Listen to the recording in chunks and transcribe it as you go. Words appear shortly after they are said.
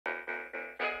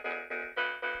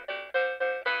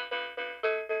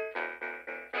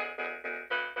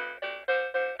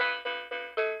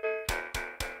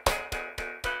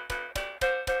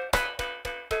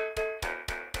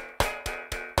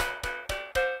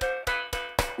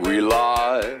We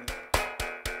lie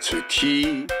to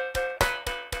keep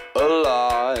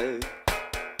alive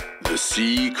the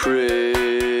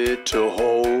secret to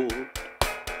hold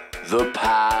the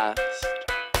past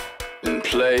in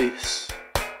place.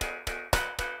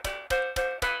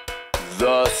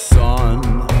 The sun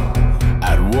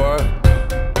at work,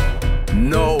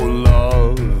 no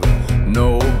love,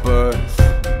 no birth,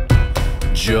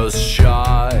 just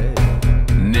shining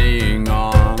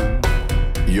on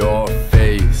your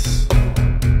face.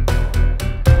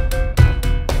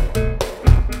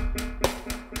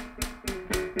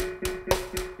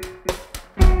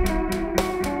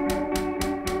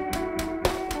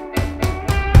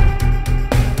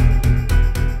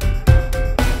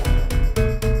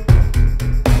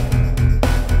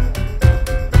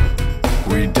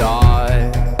 We die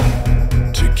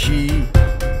to keep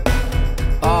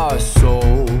our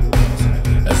souls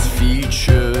as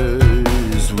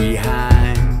features. We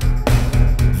hang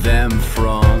them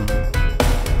from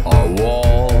our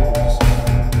walls.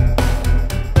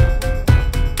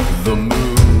 The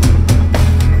moon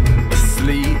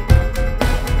asleep,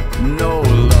 no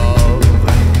love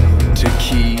to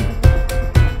keep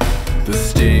the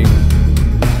sting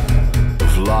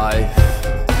of life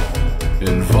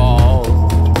involved.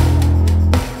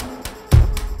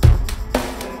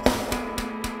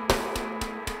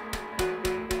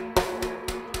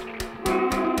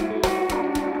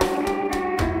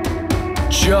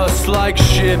 Just like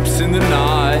ships in the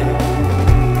night,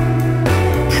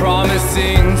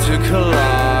 promising to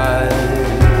collide.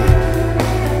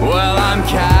 Well, I'm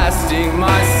casting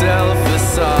myself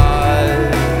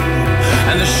aside,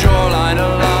 and the shoreline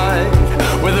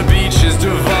alive, where the beaches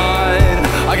divide.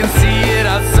 I can see it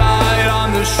outside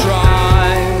on the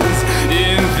shrines,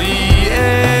 in the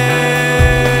air,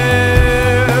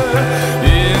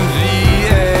 in the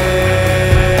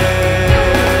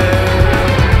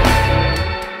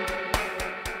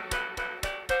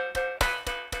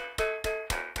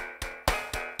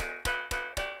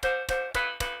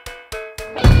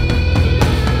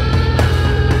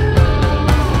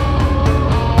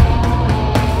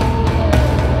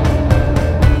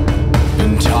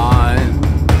in time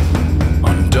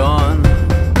undone,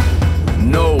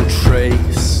 no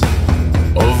trace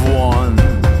of one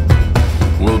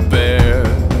will bear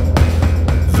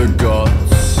the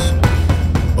guts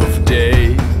of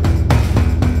day.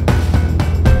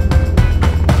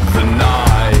 The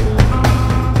night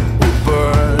will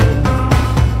burn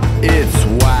its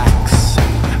wax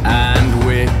and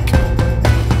wick.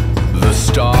 The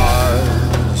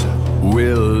stars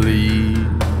will leave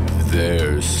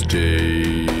their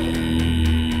stage.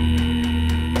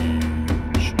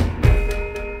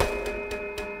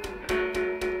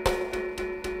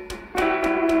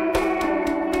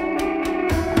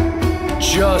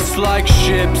 Just like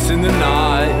ships in the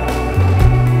night,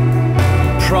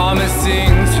 promising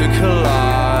to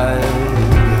collide.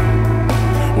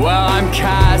 Well, I'm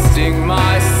casting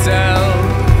myself,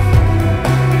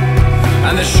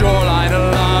 and the shoreline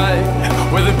alive,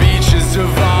 where the beaches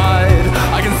divide.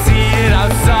 I can see it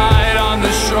outside on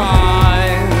the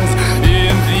shrines,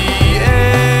 in the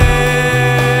air.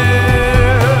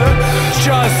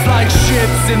 Just like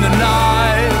ships in the night,